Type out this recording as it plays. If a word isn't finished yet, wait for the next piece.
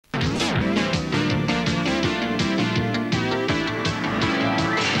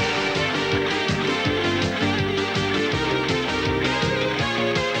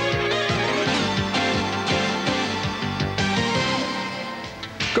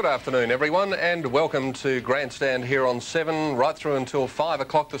Good afternoon, everyone, and welcome to Grandstand here on 7, right through until 5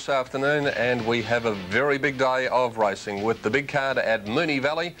 o'clock this afternoon. And we have a very big day of racing with the big card at Moonee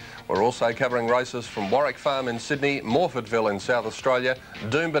Valley. We're also covering races from Warwick Farm in Sydney, Morfordville in South Australia,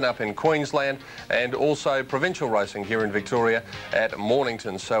 Doomben up in Queensland, and also provincial racing here in Victoria at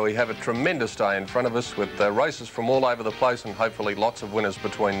Mornington. So we have a tremendous day in front of us with races from all over the place and hopefully lots of winners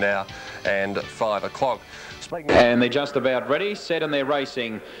between now and 5 o'clock. And they're just about ready, set, and they're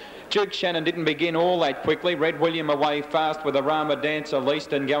racing. Duke Shannon didn't begin all that quickly. Red William away fast with Arama Dancer.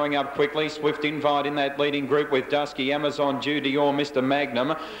 Leaston going up quickly. Swift Invite in that leading group with Dusky Amazon, Dew Dior, Mr.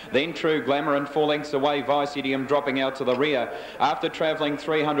 Magnum. Then True Glamour, and 4 lengths away Vice Idiom dropping out to the rear. After travelling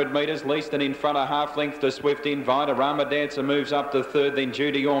 300 metres, Leaston in front, a half length to Swift Invite. Arama Dancer moves up to third, then Dew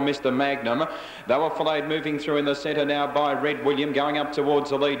Dior, Mr. Magnum. They were followed moving through in the centre now by Red William, going up towards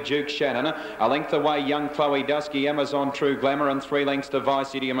the lead Duke Shannon. A length away Young Chloe, Dusky Amazon, True Glamour, and 3 lengths to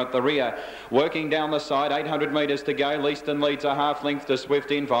Vice Idiom at the rear. Working down the side, 800 metres to go. Leaston leads a half length to Swift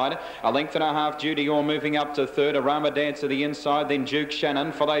Invite. A length and a half Dew Dior moving up to third. Arama Dancer the inside, then Duke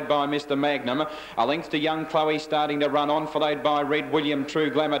Shannon, followed by Mr. Magnum. A length to Young Chloe starting to run on, followed by Red William, True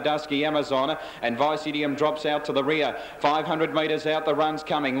Glamour, Dusky Amazon, and Vice Idiom drops out to the rear. 500 metres out, the run's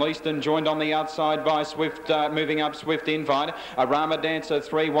coming. Leaston joined on the outside by Swift, moving up Swift Invite. Arama Dancer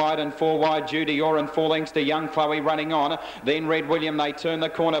 3 wide and 4 wide, Dew Dior, and 4 lengths to Young Chloe running on. Then Red William, they turn the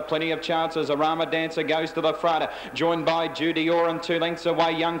corner, plenty of chances. Arama Dancer goes to the front, joined by Dew Dior, and 2 lengths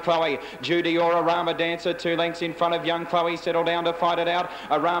away Young Chloe. Dew Dior, Arama Dancer 2 lengths in front of Young Chloe, settle down to fight it out.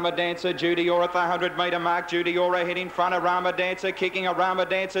 Arama Dancer, Dew Dior at the 100 metre mark. Dew Dior ahead in front. Arama Dancer kicking. Arama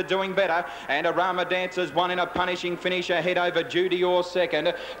Dancer doing better, and Arama Dancer's won in a punishing finish ahead over Dew Dior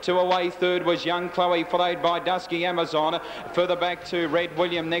second. 2 away third was Young Chloe, followed by Dusky Amazon. Further back to Red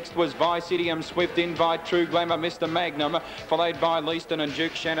William. Next was Vice Idiom, Swift Invite, True Glamour, Mr. Magnum, followed by Leaston, and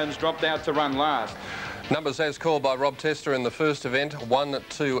Duke Shannon's dropped out to run last. Numbers as called by Rob Tester in the first event, 1,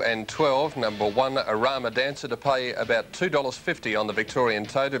 2 and 12. Number 1, Arama Dancer, to pay about $2.50 on the Victorian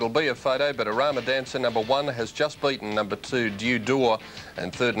Tote. It'll be a photo, but Arama Dancer, number 1, has just beaten number 2, Dew Dior,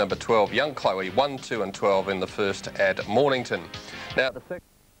 and third, number 12, Young Chloe, 1, 2 and 12 in the first at Mornington. Now, the second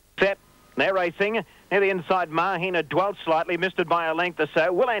set. They're racing. Near the inside, Mahina dwelt slightly, missed it by a length or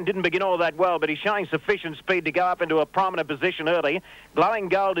so. Willan didn't begin all that well, but he's showing sufficient speed to go up into a prominent position early. Glowing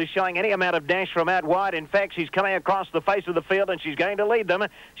Gold is showing any amount of dash from out wide. In fact, she's coming across the face of the field, and she's going to lead them.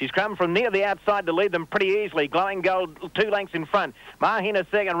 She's come from near the outside to lead them pretty easily. Glowing Gold 2 lengths in front. Mahina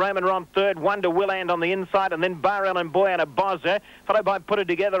second, Roman Romp third, Wonder Willand on the inside, and then Barrel and Boy and a Bozza, followed by Put It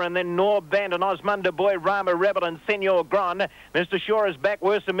Together, and then Norband and Osmunda Boy, Rama Rebel and Senor Grand. Mr. Shaw is back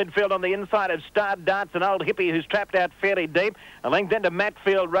worse in midfield on the inside of Star Darts and Old Hippie, who's trapped out fairly deep. A length into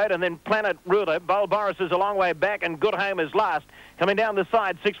Matfield Road, and then Planet Ruler. Bull Boris is a long way back, and Good Home is last. Coming down the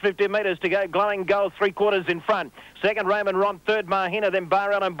side, 650 metres to go. Glowing Gold 3/4 in front. Second, Roman Romp. Third, Mahina. Then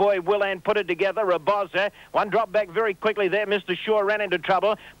Barrel and Boy, Willand, Put It Together. Raboza. One drop back very quickly there. Mr. Shaw ran into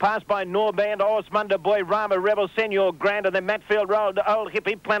trouble. Passed by Norband, Osmunda Boy, Rama Rebel, Senor Grand, and then Matfield Road, Old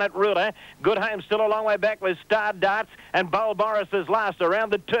Hippie, Planet Ruler. Good Home still a long way back with Star Darts, and Bull Boris is last.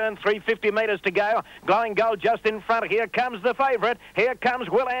 Around the turn, 350 metres to go. Glowing Gold just in front. Here comes the favourite. Here comes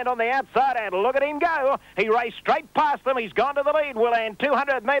Willand on the outside, and look at him go. He raced straight past them. He's gone to the lead. Willand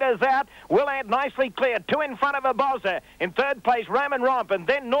 200 metres out. Willand nicely cleared. 2 in front of Aboza. In third place, Roman Romp, and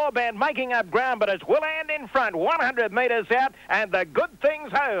then Norband making up ground, but it's Willand in front. 100 metres out, and the good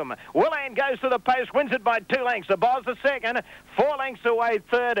thing's home. Willand goes to the post, wins it by 2 lengths. Aboza second. 4 lengths away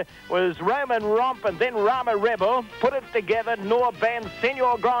third was Roman Romp, and then Rama Rebel. Put It Together, Norband,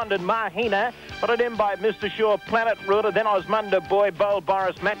 Senor Grand, and Mahina. Put it in by Mr. Shaw, Planet Ruler, then Osmunda Boy, Bull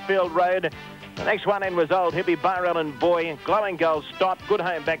Boris, Matfield Road. The next one in was Old Hippie, Barrel and Boy. Glowing Gold stopped. Good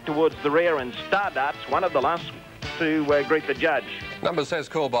Home back towards the rear, and Star Darts, one of the last to greet the judge. numbers as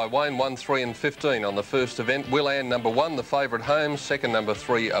called by Wayne, 1, 3 and 15 on the first event. Willand, number 1, the favourite home. Second, number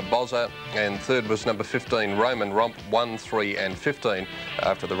 3, Aboza. And third was number 15, Roman Romp, 1, 3 and 15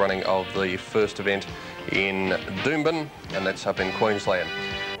 after the running of the first event in Doomben, and that's up in Queensland.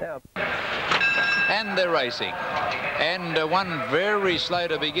 And they're racing. And one very slow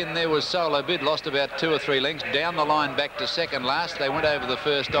to begin there was Solo Bid, lost about 2 or 3 lengths. Down the line back to second last. They went over the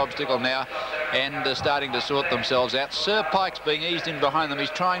first obstacle now. and starting to sort themselves out. Sir Pike's being eased in behind them. He's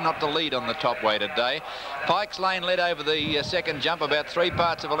trying not to lead on the top way today. Pike's Lane led over the second jump, about 3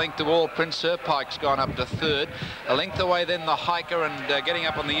 parts of a length to All Prince. Sir Pike's gone up to third. A length away then the Hiker, and getting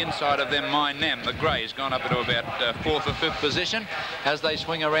up on the inside of them, My Nam, the grey's gone up into about 4th or 5th position as they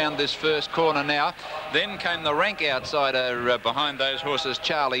swing around this first corner now. Then came the rank outsider behind those horses,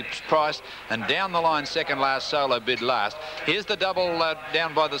 Charlie Price, and down the line second last, Solo Bid last. Here's the double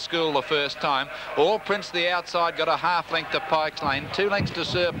down by the school the first time. All Prince the outside got a half length to Pike's Lane, 2 lengths to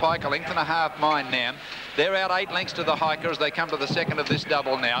Sir Pike, a length and a half My Nam. They're out 8 lengths to the Hiker as they come to the second of this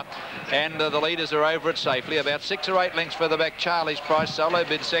double now, and the leaders are over it safely. About 6 or 8 lengths further back, Charlie's Price, Solo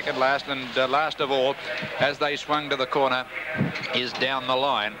Bid second last, and last of all, as they swung to the corner, is Down the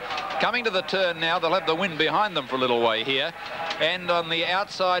Line. Coming to the turn now, they'll have the wind behind them for a little way here, and on the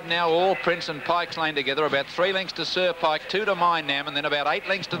outside now, All Prince and Pike's Lane together, about 3 lengths to Sir Pike, 2 to My Nam, and then about 8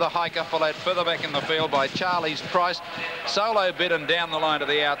 lengths to the Hiker, followed further back in the field by Charlie's Price, Solo Bid, and Down the Line to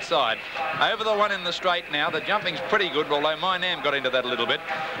the outside. Over the one in the straight now, the jumping's pretty good, although My Nam got into that a little bit,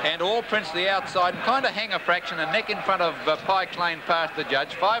 and All Prince the outside, and kind of hang a fraction, a neck in front of Pike's Lane past the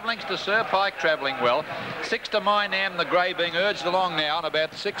judge. 5 lengths to Sir Pike, travelling well. 6 to My Nam, the grey, being urged along now, and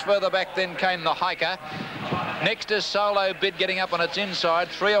about 6 further back then came the Hiker. Next is Solo Bid getting up on its inside.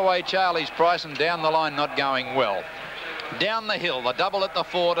 3 away Charlie's Price, and Down the Line not going well. Down the hill, the double at the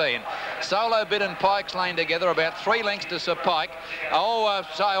 14. Solo Bid and Pike's Lane together, about 3 lengths to Sir Pike.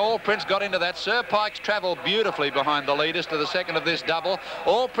 All Prince got into that. Sir Pike's travelled beautifully behind the leaders to the second of this double.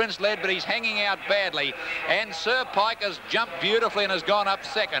 All Prince led, but he's hanging out badly. And Sir Pike has jumped beautifully and has gone up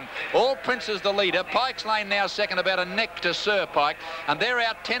second. All Prince is the leader. Pike's Lane now second, about a neck to Sir Pike. And they're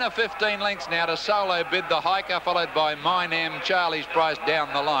out 10 or 15 lengths now to Solo Bid, the Hiker, followed by My Nam, Charlie's Price,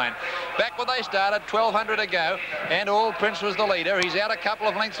 Down the Line. Back where they started, 1200 to go, and All Prince was the leader. He's out a couple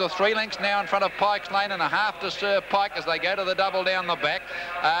of lengths or 3 lengths now in front of Pike's Lane, and a half to Sir Pike as they go to the double down the back.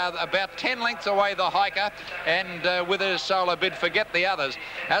 About 10 lengths away the Hiker, and with his Solo Bid, forget the others.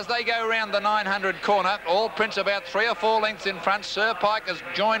 As they go around the 900 corner, All Prince about 3 or 4 lengths in front. Sir Pike has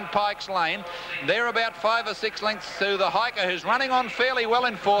joined Pike's Lane. They're about 5 or 6 lengths to the Hiker, who's running on fairly well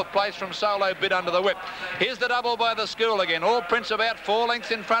in 4th place from Solo Bid under the whip. Here's the double by the school again. All Prince about 4 lengths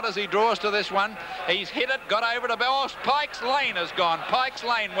in front as he draws to this one. He's hit it, got over it about. Pike's Lane has gone. Pike's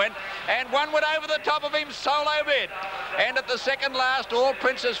Lane went, and one went over the top of him, Solo Bid. And at the second last, All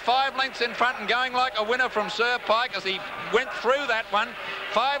Prince is 5 lengths in front and going like a winner from Sir Pike as he went through that one.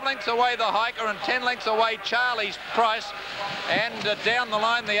 5 lengths away the Hiker, and 10 lengths away Charlie's Price. And Down the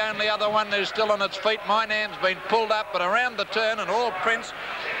Line, the only other one who's still on its feet. My Nam's been pulled up, but around the turn, and All Prince,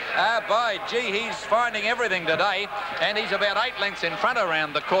 by gee, he's finding everything today, and he's about 8 lengths in front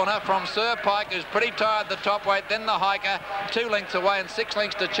around the corner from Sir Pike, who's pretty tired the top weight, then the Hiker 2 lengths away, and 6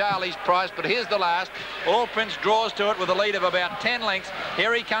 lengths to Charlie's Price. But here's the last. All Prince draws to it with a lead of about 10 lengths.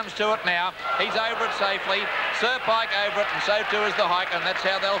 Here he comes to it now. He's over it safely. Sir Pike over it, and so too is the Hiker, and that's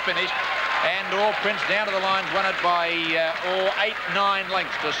how they'll finish. And All Prince down to the lines, won it by 8-9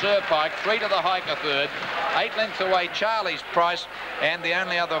 lengths to Sir Pike, 3 to the Hiker third, 8 lengths away Charlie's Price, and the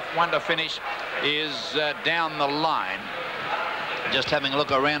only other one to finish is Down the Line. Just having a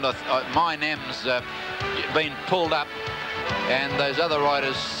look around, My Nam's been pulled up, and those other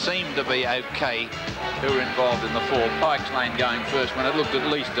riders seem to be okay who are involved in the fall. Pike's Lane going first when it looked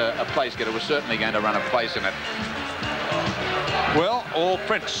at least a place getter was certainly going to run a place in it. Well, All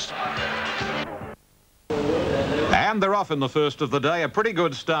Prince. And they're off in the first of the day. A pretty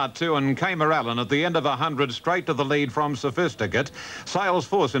good start too, and Kamer Allen at the end of 100 straight to the lead from Sophisticate.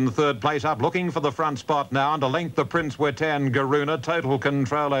 Salesforce in third place up, looking for the front spot now, and a length the Prince Wetan Garuna, Total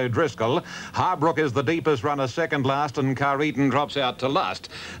Control O'Driscoll. Harbrook is the deepest runner, second last, and Careton drops out to last.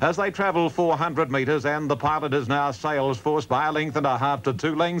 As they travel 400 metres, and the pilot is now Salesforce by a length and a half to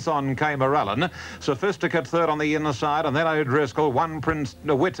 2 lengths on Kamer Allen. Sophisticate third on the inside, and then O'Driscoll, one Prince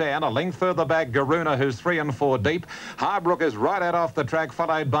Wetan, a length further back Garuna, who's 3 and 4 deep. Harbrook is right out off the track,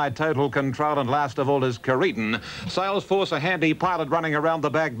 followed by Total Control, and last of all is Careton. Salesforce, a handy pilot running around the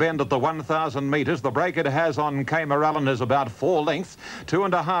back bend at the 1,000 metres. The break it has on Kamer Allen is about 4 lengths.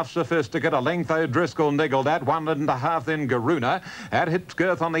 2.5 Sophisticate, a length O'Driscoll niggled at, 1.5 then Garuna. At hip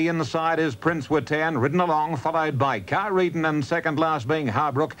girth on the inside is Prince Wetan, ridden along, followed by Careton, and second last being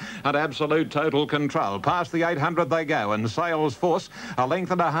Harbrook and Absolute Total Control. Past the 800 they go, and Salesforce, a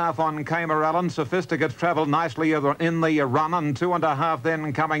length and a half on Kamer Allen. Sophisticate travel nicely in the run, and 2.5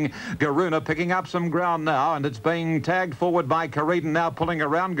 then coming Garuna, picking up some ground now, and it's being tagged forward by Caridon, now pulling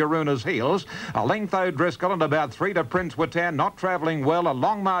around Garuna's heels. A length O'Driscoll and about 3 to Prince Watan, not travelling well, a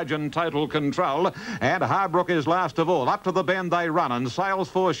long margin Total Control, and Harbrook is last of all. Up to the bend they run, and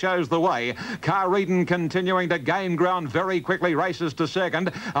Salesforce shows the way. Caridon continuing to gain ground very quickly, races to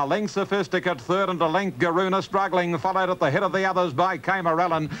second. A length Sophisticate third, and a length Garuna struggling, followed at the head of the others by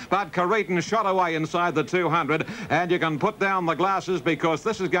Camerallen, but Caridon shot away inside the 200, and you can put down the glasses because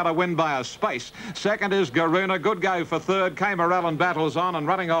this is going to win by a space. Second is Garuna, good go for third. Camerallen battles on, and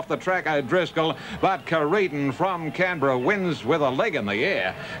running off the track O'Driscoll, but Caridon from Canberra wins with a leg in the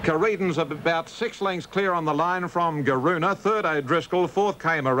air. Caridon's about 6 lengths clear on the line from Garuna, third O'Driscoll, fourth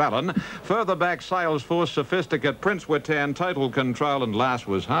Camerallen, further back Salesforce, Sophisticate, Prince Watan, Total Control, and last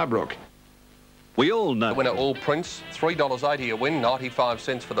was Harbrook. We all know. The winner, All Prince, $3.80 a win, 95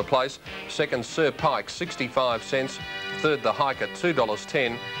 cents for the place. Second, Sir Pike, 65 cents. Third, The Hike at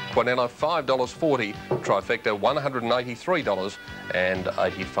 $2.10. Quinella, $5.40. Trifecta,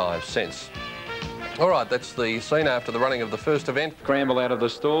 $183.85. All right, that's the scene after the running of the first event. Scramble out of the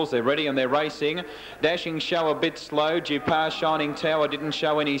stalls. They're ready and they're racing. Dashing Show a bit slow. Dupar Shining Tower didn't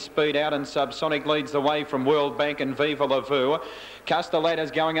show any speed out, and Subsonic leads the way from World Bank and Viva La Vu.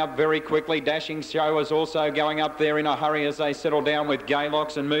 Castellet's going up very quickly. Dashing Show is also going up there in a hurry as they settle down with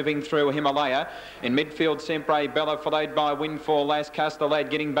Gaylox and moving through Himalaya. In midfield, Sempre Bella, followed by Windfall Lass.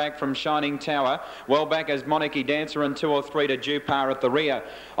 Castellet getting back from Shining Tower. Well back as Monarchy Dancer, and 2 or 3 to Dupar at the rear.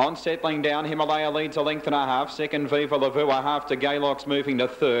 On settling down, Himalaya leads a length and a half. Second, Viva La Vu, a half to Gaylox, moving to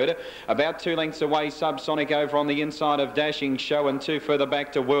third. About 2 lengths away, Subsonic over on the inside of Dashing Show, and 2 further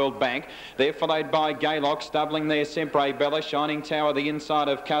back to World Bank. They're followed by Gaylox, doubling there Sempre Bella. Shining Tower the inside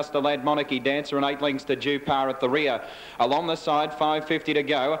of Castellet, Monarchy Dancer, and 8 lengths to Dupar at the rear. Along the side, 5.50 to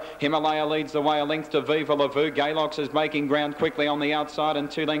go. Himalaya leads the way, a length to Viva La Vu. Gaylox is making ground quickly on the outside,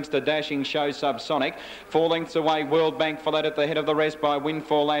 and 2 lengths to Dashing Show, Subsonic. 4 lengths away, World Bank, followed at the head of the rest by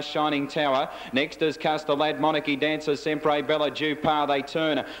Windfall Lass, Shining Tower. Next is Castellet, Monarchy Dancer, Sempre Bella, Dupar. They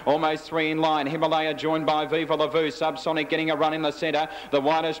turn almost 3 in line. Himalaya joined by Viva La Vu. Subsonic getting a run in the centre. The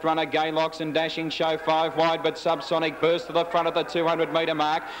widest runner, Gaylox, and Dashing Show 5 wide, but Subsonic burst to the front of the 200-metre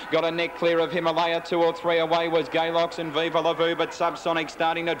mark. Got a neck clear of Himalaya. 2 or 3 away was Gaylox and Viva La Vu, but Subsonic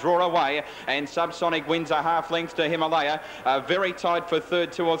starting to draw away, and Subsonic wins a half length to Himalaya. Very tight for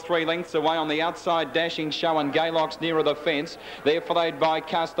third, 2 or 3 lengths away on the outside. Dashing Show and Gaylox nearer the fence. They're followed by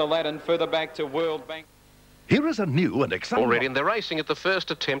Castellet, and further back to World Bank. Here is a new and exciting... Already in the racing at the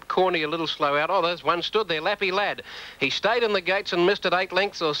first attempt. Corny a little slow out. Oh, there's one stood there, Lappy Lad. He stayed in the gates and missed at 8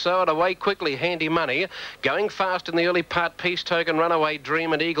 lengths or so, and away quickly, Handy Money. Going fast in the early part, Peace Token, Runaway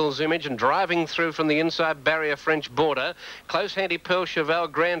Dream and Eagle's Image, and driving through from the inside barrier, French Border. Close Handy Pearl Cheval,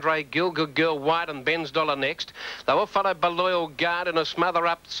 Grand Ray, Good Girl, White and Ben's Dollar next. They were followed by Loyal Guard and a smother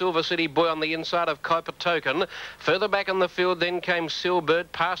up Silver City Boy on the inside of Copper Token. Further back in the field then came Silbird,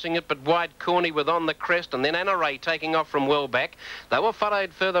 passing it but wide. Corny with On the Crest, and then Anna Ray taking off from well back. They were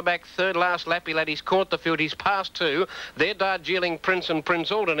followed further back, third last Lappy Lad. He's caught the field. He's passed 2. They're Darjeeling Prince and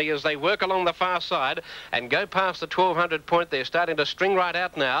Prince Alderney as they work along the far side and go past the 1200 point. They're starting to string right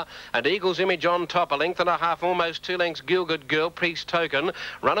out now, and Eagle's Image on top, a length and a half, almost 2 lengths. Good Girl, Peace Token,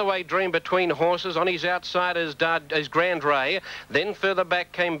 Runaway Dream between horses. On his outside is Grand Ray. Then further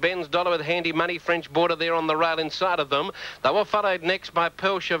back came Ben's Dollar with Handy Money, French Border there on the rail inside of them. They were followed next by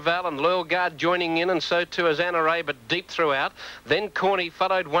Pearl Cheval and Loyal Guard joining in, and so too as Anna Ray, but deep throughout. Then Corny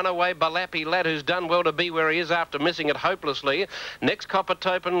followed one away by Lappy Lad, who's done well to be where he is after missing it hopelessly. Next, Copper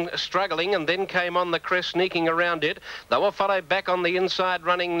Token struggling, and then came On the Crest sneaking around it. They were followed back on the inside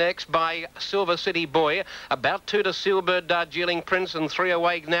running next by Silver City Boy. About 2 to Silbird, Darjeeling Prince, and 3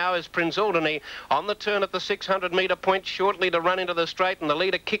 away now is Prince Alderney. On the turn at the 600-metre point, shortly to run into the straight, and the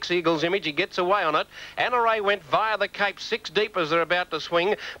leader kicks Eagle's Image. He gets away on it. Anna Ray went via the Cape, 6 deep as they're about to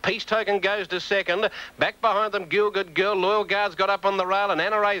swing. Peace Token goes to second. Back behind them, Good Girl. Loyal Guard's got up on the rail, and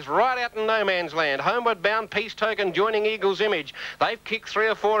Anna Ray's right out in no man's land. Homeward bound, Peace Token joining Eagle's Image. They've kicked 3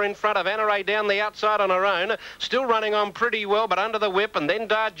 or 4 in front of Anna Ray down the outside on her own. Still running on pretty well, but under the whip, and then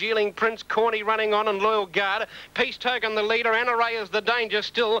Darjeeling Prince, Corny running on, and Loyal Guard. Peace Token the leader. Anna Ray is the danger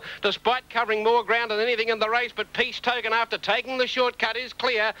still, despite covering more ground than anything in the race, but Peace Token, after taking the shortcut, is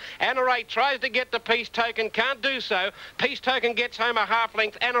clear. Anna Ray tries to get to Peace Token, can't do so. Peace Token gets home a half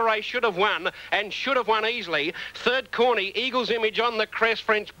length. Anna Ray should have won, and should have won easily. Third, Corny, Eagle's Image on the Crest,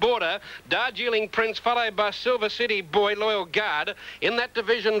 French Border. Darjeeling Prince followed by Silver City Boy, Loyal Guard. In that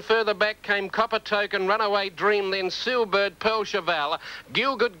division further back came Copper Token, Runaway Dream, then Silbird, Pearl Cheval.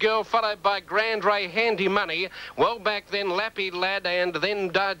 Good Girl followed by Grand Ray, Handy Money. Well back then Lappy Lad, and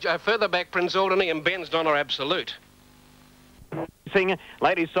then further back Prince Alderney and Ben's Dollar Absolute.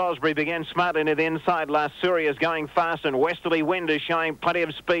 Lady Salisbury began smartly near the inside. Last Surrey is going fast, and Westerly Wind is showing plenty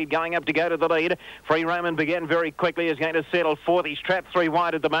of speed, going up to go to the lead. Free Roman began very quickly, is going to settle fourth. He's trapped 3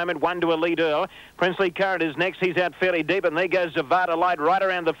 wide at the moment, 1 to a lead Earl. Princely Current is next. He's out fairly deep, and there goes Zavada Light right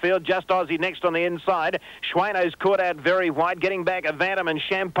around the field. Just Aussie next on the inside. Schweino's caught out very wide, getting back Avantum, and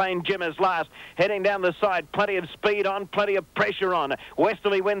Champagne Jim is last. Heading down the side, plenty of speed on, plenty of pressure on.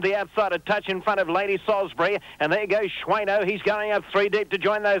 Westerly Wind the outside, a touch in front of Lady Salisbury, and there goes Schweino. He's going up 3 deep to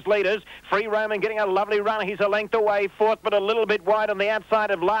join those leaders. Free Roman getting a lovely run. He's a length away, fourth, but a little bit wide on the outside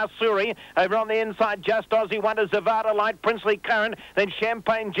of Last Surrey. Over on the inside, Just Aussie, Wonder, Zavada Light, Princely Current, then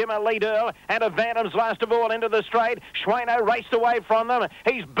Champagne Jim, a lead Earl, and Avantum's last of all into the straight. Schweino raced away from them.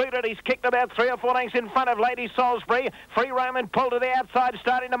 He's booted. He's kicked about 3 or 4 lengths in front of Lady Salisbury. Free Roman pulled to the outside,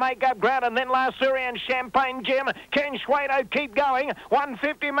 starting to make up ground, and then Last Surrey and Champagne Jim. Can Schweino keep going?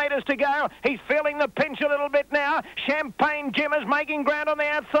 150 metres to go. He's feeling the pinch a little bit now. Champagne Jim is making ground on the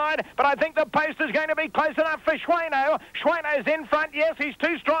outside, but I think the post is going to be close enough for Schweino. Schweino's in front. Yes, he's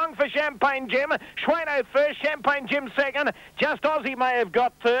too strong for Champagne Jim. Schweino first, Champagne Jim second. Just Aussie may have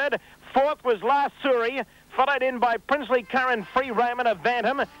got third. Fourth was Last Surrey, followed in by Princely Current, Free Roman,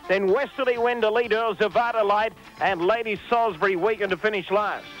 Avantum, then Westerly Wind, Elite Earl, Zavada Light, and Lady Salisbury weakened to finish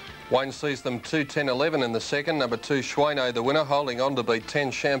last. Wayne sees them 2, 10, 11 in the second. Number 2, Schweino, the winner, holding on to beat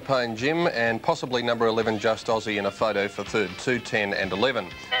 10, Champagne Jim, and possibly number 11, Just Aussie, in a photo for third. 2, 10 and 11.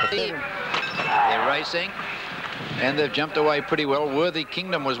 They're racing. And they've jumped away pretty well. Worthy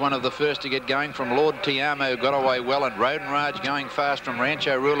Kingdom was one of the first to get going from Lord Tiamo, got away well, and Roden Raj going fast from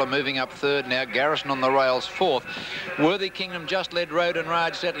Rancho Ruler, moving up third now. Garrison on the rails fourth. Worthy Kingdom just led Roden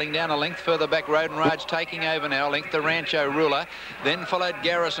Raj, settling down a length further back. Roden Raj taking over now, length to Rancho Ruler. Then followed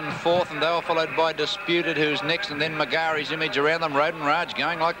Garrison fourth, and they were followed by Disputed, who's next, and then Magari's Image around them. Roden Raj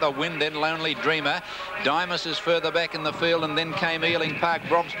going like the wind, then Lonely Dreamer. Dymus is further back in the field, and then came Ealing Park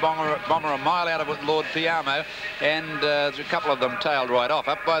Bronx Bomber a mile out of it, Lord Tiamo. And a couple of them tailed right off.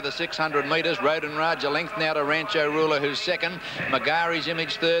 Up by the 600 metres, Roden Raj a length now to Rancho Ruler, who's second. Magari's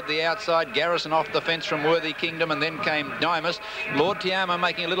Image third, the outside. Garrison off the fence from Worthy Kingdom, and then came Dymus. Lord Tiamo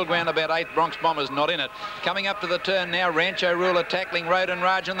making a little ground about 8th. Bronx Bomber's not in it. Coming up to the turn now, Rancho Ruler tackling Roden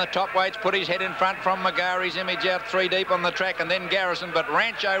Raj on the top weights. Put his head in front from Magari's Image out 3 deep on the track, and then Garrison. But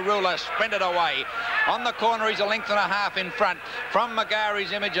Rancho Ruler sprinted away. On the corner, he's a length and a half in front from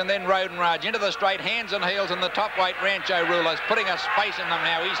Magari's Image, and then Roden Raj into the straight, hands and heels, and the top weight Rancho Ruler's putting a space in them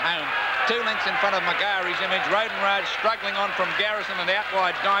now. He's home. 2 lengths in front of Magari's Image. Roden Raj struggling on from Garrison and out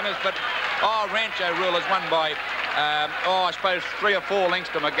wide Dymus, but Rancho Ruler's won by I suppose 3 or 4 lengths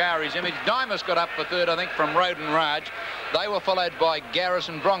to Magari's Image. Dymus got up for third, I think, from Roden Raj. They were followed by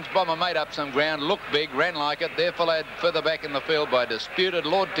Garrison. Bronx Bomber made up some ground, looked big, ran like it. They're followed further back in the field by Disputed,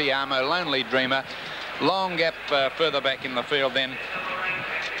 Lord Tiamo, Lonely Dreamer. Long gap further back in the field then.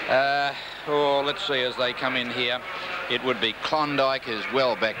 Let's see as they come in here. It would be Klondike, who's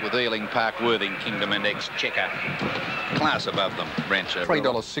well back with Ealing Park, Worthing Kingdom, and Exchequer. Class above them, Rancho.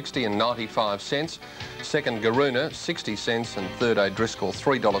 $3.60 and 95 cents. Second, Garuna, 60 cents, and third, O'Driscoll,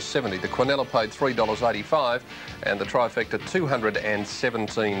 $3.70. The Quinella paid $3.85, and the trifecta,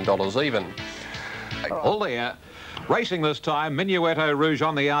 $217 even. All there. Racing this time, Minuetto Rouge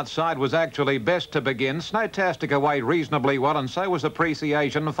on the outside was actually best to begin. Snowtastic away reasonably well, and so was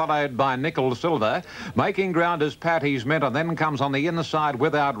Appreciation, followed by Nickel Silver. Making ground is Patty's Mint, and then comes on the inside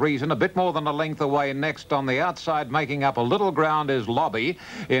Without Reason, a bit more than a length away next. On the outside, making up a little ground is Lobby,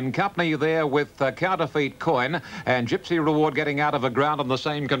 in company there with Counterfeit Coin, and Gypsy Reward getting out of a ground, and the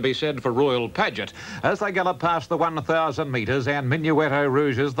same can be said for Royal Pageant. As they gallop past the 1,000 metres, and Minuetto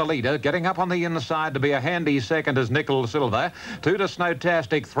Rouge is the leader, getting up on the inside to be a handy second is Nickel Silver. 2 to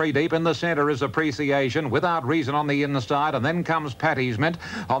Snowtastic, 3 deep. In the centre is Appreciation, Without Reason on the inside, and then comes Patty's Mint.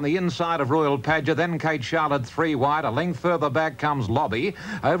 On the inside of Royal Pageant, then Kate Charlotte 3 wide. A length further back comes Lobby.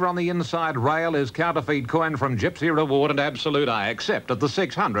 Over on the inside rail is Counterfeit Coin from Gypsy Reward and Absolute I Accept at the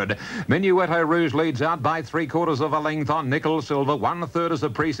 600. Minuetto Rouge leads out by 3/4 of a length on Nickel Silver. 1/3 is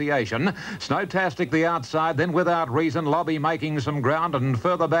Appreciation. Snowtastic the outside, then Without Reason. Lobby making some ground, and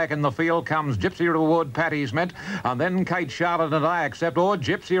further back in the field comes Gypsy Reward, Patty's Mint, and then Kate Charlotte and I Accept.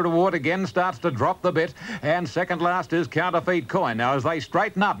 Gypsy Reward again starts to drop the bit, and second last is Counterfeit Coin. Now as they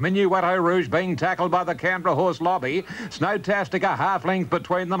straighten up, Minuetto Rouge being tackled by the Canberra horse Lobby. Snowtastic a half length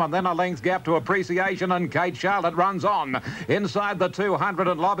between them, and then a length gap to Appreciation, and Kate Charlotte runs on. Inside the 200,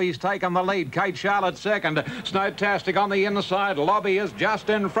 and Lobby's taken the lead. Kate Charlotte second. Snowtastic on the inside. Lobby is just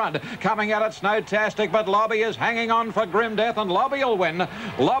in front. Coming at it, Snowtastic, but Lobby is hanging on for grim death, and Lobby will win.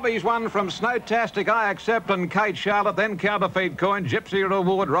 Lobby's won from Snowtastic I Accept and Kate Kate Charlotte, then Counterfeit Coin, Gypsy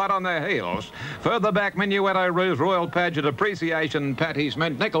Reward right on their heels. Further back, Minuetto Ruse, Royal Pageant, Appreciation, Patty's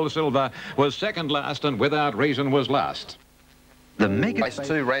Mint, Nickel Silver was second last and Without Reason was last. The mega Race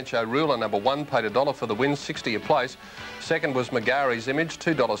 2, Rancho Ruler, number 1, paid $1 for the win, 60 a place. Second was Megari's Image,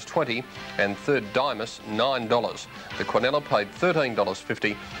 $2.20, and third Dimas, $9. The Quinella paid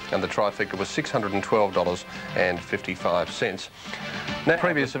 $13.50, and the trifecta was $612.55. Now,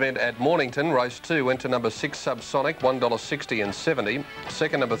 previous event at Mornington, race 2 went to number 6 Subsonic, $1.60 and 70.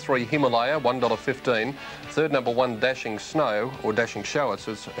 Second, number 3 Himalaya, $1.15. Third, number 1 Dashing Snow, or Dashing Show, I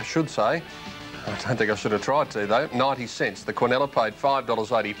should say. I don't think I should have tried to, though. 90 cents. The Quinella paid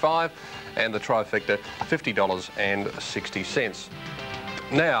 $5.85 and the trifecta $50.60.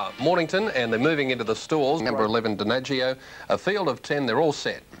 Now, Mornington, and they're moving into the stalls. Number 11, Donaggio. A field of 10, they're all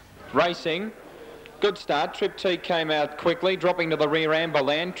set. Racing. Good start. Triptyque came out quickly, dropping to the rear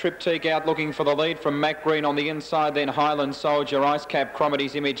Amberland. Triptyque out looking for the lead from Mac Green on the inside, then Highland Soldier, Ice Cap,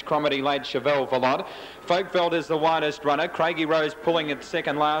 Cromity's Image, Cromity Lad, Chevelle Volant. Folkveld is the widest runner. Craigie Rose pulling it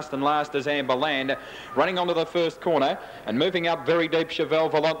second last, and last is Amberland. Running onto the first corner and moving up very deep, Chevelle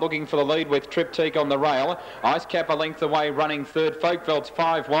Volant looking for the lead with Triptyque on the rail. Ice Cap a length away running third. Folkveld's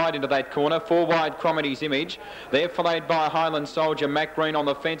 5 wide into that corner. 4 wide Cromity's Image. They're followed by Highland Soldier, Mac Green on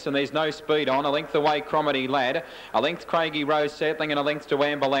the fence, and there's no speed on. A length away Cromity Lad, a length Craigie Rose settling, and a length to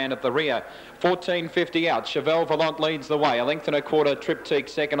Amberland at the rear. 14.50 out. Chevelle Volant leads the way. A length and a quarter Triptyque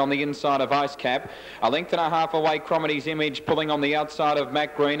second on the inside of Ice Cap. A length and a half away Cromity's Image pulling on the outside of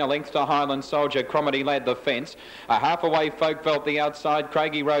Mac Green. A length to Highland Soldier. Cromity Lad the fence. A half away Folkveld the outside.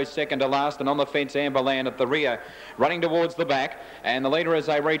 Craigie Rose second to last, and on the fence Amberland at the rear. Running towards the back, and the leader as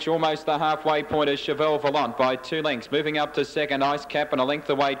they reach almost the halfway point is Chevelle Volant by 2 lengths. Moving up to second, Ice Cap, and a length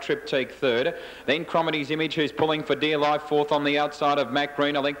away Triptyque third. Then Cromity's Image, who's pulling for dear life, fourth on the outside of Mac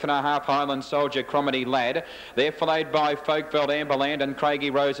Green. A length and a half Highland Soldier, Cromity Lad. They're followed by Folkveld, Amberland, and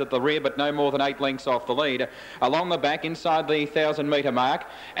Craigie Rose at the rear, but no more than 8 lengths off the lead. Along the back, inside the 1,000-metre mark,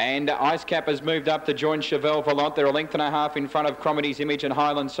 and Ice Cap has moved up to join Chevelle Volant. They're a length and a half in front of Cromity's Image, and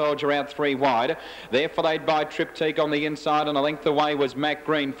Highland Soldier out 3 wide. They're followed by Triptyque on the inside, and a length away was Mac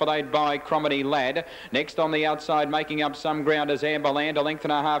Green, followed by Cromity Lad. Next on the outside, making up some ground, is Amberland. A length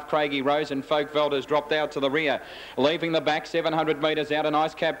and a half Craigie Rose, and Folkveld has dropped out to the rear. Leaving the back 700 metres out, and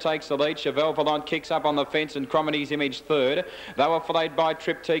Ice Cap takes the lead. Chevelle Volant kicks up on the fence, and Cromity's Image third. They were followed by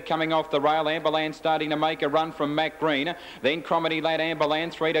Triptyque coming off the rail. Amberland starting to make a run from Mac Green. Then Cromity Lad,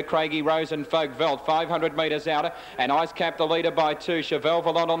 Amberland, 3 to Craigie Rose and Folkveld. 500 metres out, and Ice Cap the leader by 2. Chevelle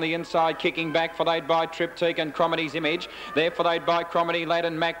Volant on the inside, kicking back, followed by Triptyque and Cromity's Image. They're followed by Cromity Lad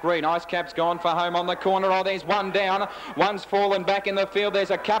and Mac Green. Ice Cap's gone for home on the corner. Oh, there's one down. One's fallen back in the field.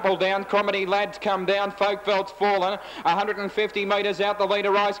 There's a couple down. Cromity Lad's come down. Folkveld's fallen. 150 metres out, the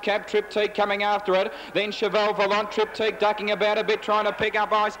leader Ice Cap. Triptyque coming after it. Then Chevelle Volant. Triptyque ducking about a bit, trying to pick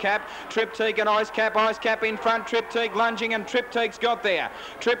up Ice Cap. Triptyque and Ice Cap. Ice Cap in front. Triptyque lunging, and Triptyque's got there.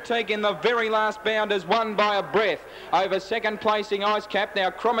 Triptyque in the very last bound has won by a breath over second placing Ice Cap. Now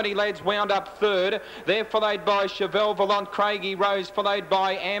Cromity Lad's wound up third. They're followed by Chevelle Volant, Craigie Rose, followed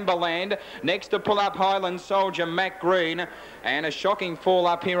by Amberland. Next to pull up Highland Soldier, Mac Green. And a shocking fall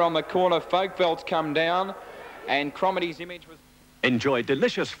up here on the corner. Folkveld's come down, and Cromity's Image was... Enjoy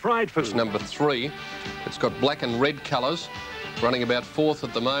delicious fried food. It's number 3. It's got black and red colours, running about 4th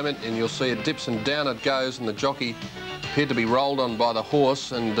at the moment, and you'll see it dips and down it goes, and the jockey appeared to be rolled on by the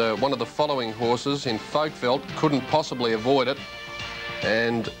horse, and one of the following horses in Folkveld couldn't possibly avoid it,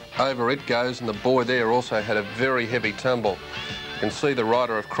 and over it goes, and the boy there also had a very heavy tumble. You can see the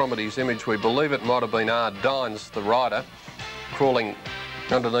rider of Cromity's Image. We believe it might have been R. Dines, the rider, crawling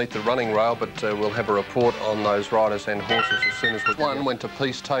underneath the running rail, but we'll have a report on those riders and horses as soon as we can. One went to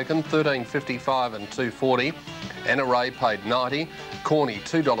Peace Token, $13.55 and $2.40. Anna Ray paid $90. Corny,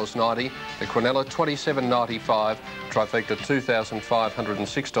 $2.90. The Quinella, $27.95. Trifecta,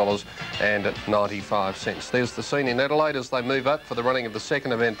 $2,506.95. There's the scene in Adelaide as they move up for the running of the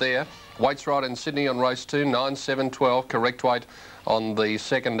second event there. Weights right in Sydney on race 2, 9, 7, 12. Correct weight on the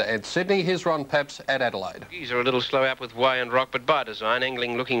second at Sydney. Here's Ron Paps at Adelaide. These are a little slow up with Way and Rock, but by design.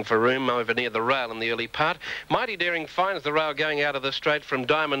 Angling looking for room over near the rail in the early part. Mighty Daring finds the rail going out of the straight from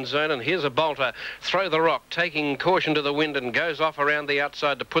Diamond Zone, and here's a bolter. Throw the Rock, taking caution to the wind, and goes off around the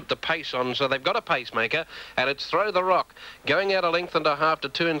outside to put the pace on. So they've got a pacemaker, and it's Throw the Rock, going out a length and a half to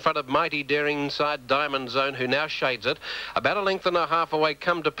 2 in front of Mighty Daring inside Diamond Zone, who now shades it. About a length and a half away,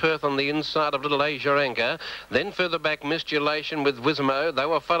 Come to Perth on the inside of Little Asia Anchor. Then further back, Misdulation with with Wismo. They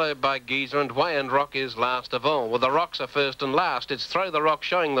were followed by Geezer, and Way and Rock is last of all. Well, the Rocks are first and last. It's Throw the Rock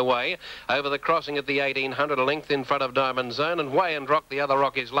showing the way over the crossing at the 1800, a length in front of Diamond Zone, and Way and Rock, the other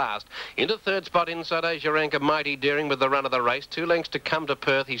Rock, is last. Into third spot inside Asia Ranker, Mighty Daring with the run of the race. 2 lengths to Come to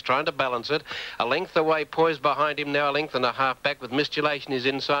Perth. He's trying to balance it. A length away, poised behind him, now a length and a half back, with Mistulation is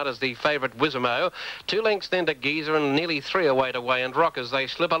inside as the favourite Wismo. 2 lengths then to Geezer, and nearly 3 away to Way and Rock as they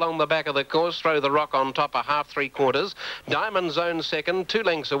slip along the back of the course. Throw the Rock on top, a half 3/4. Diamond Zone second, 2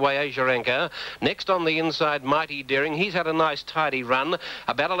 lengths away Asia Ranker. Next on the inside, Mighty Daring. He's had a nice tidy run.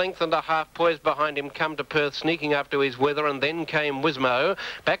 About a length and a half poised behind him, Come to Perth, sneaking up to his weather, and then came Wismo.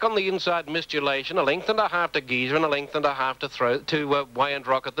 Back on the inside, Mistulation, a length and a half to Geezer, and a length and a half to Way and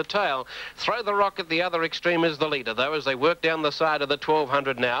Rock at the tail. Throw the Rock at the other extreme is the leader, though, as they work down the side of the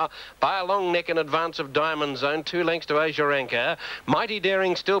 1200 now, by a long neck in advance of Diamond Zone, 2 lengths to Asia Ranker. Mighty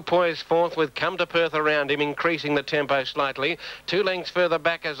Daring still poised fourth, with Come to Perth around him, increasing the tempo slightly. 2 lengths further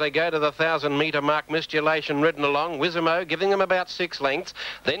back as they go to the 1000-metre mark, Mistulation ridden along. Wismo giving them about 6 lengths.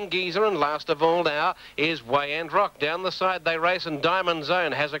 Then Geezer, and last of all now is Way and Rock. Down the side they race, and Diamond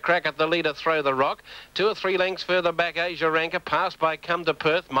Zone has a crack at the leader, Throw the Rock. 2 or 3 lengths further back, Asia Ranker, passed by Come to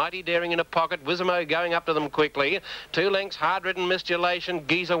Perth. Mighty Daring in a pocket, Wismo going up to them quickly. 2 lengths, hard-ridden Mistulation,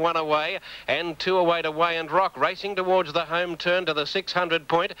 Geezer 1 away, and 2 away to Way and Rock, racing towards the home turn to the 600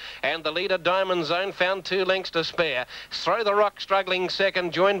 point, and the leader, Diamond Zone, found 2 lengths to spare. Throw the Rock struggling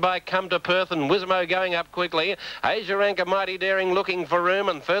second, joined by Come to Perth, and Wismo going up quickly. Asia Ranker, Mighty Daring looking for room,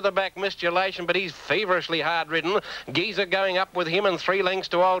 and further back Mistulation, but he's feverishly hard-ridden. Geezer going up with him, and 3 lengths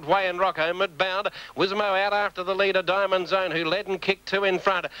to old Way and Rock, homeward bound. Wismo out after the leader, Diamond Zone, who led and kicked 2 in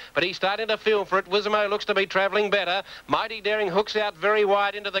front, but he's starting to feel for it. Wismo looks to be travelling better. Mighty Daring hooks out very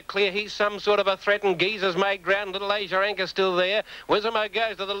wide into the clear. He's some sort of a threat, and Geezer's made ground. Little Asia Ranker still there. Wismo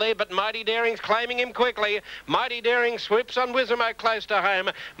goes to the lead, but Mighty Daring's claiming him quickly. Mighty Daring swoops on Wismo close to home.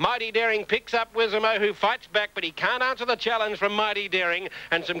 Mighty Daring picks up Wismo, who fights back, but he can't answer the challenge from Mighty Daring,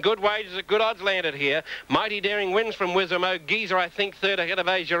 and some good wages at good odds landed here. Mighty Daring wins from Wismo. Geezer, I think, third ahead of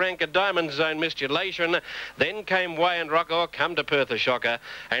Asia Ranker, Diamond Zone, Mistulation. Then came Way and Rock, or Come to Perth, a shocker,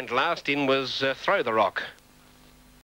 and last in was Throw the Rock.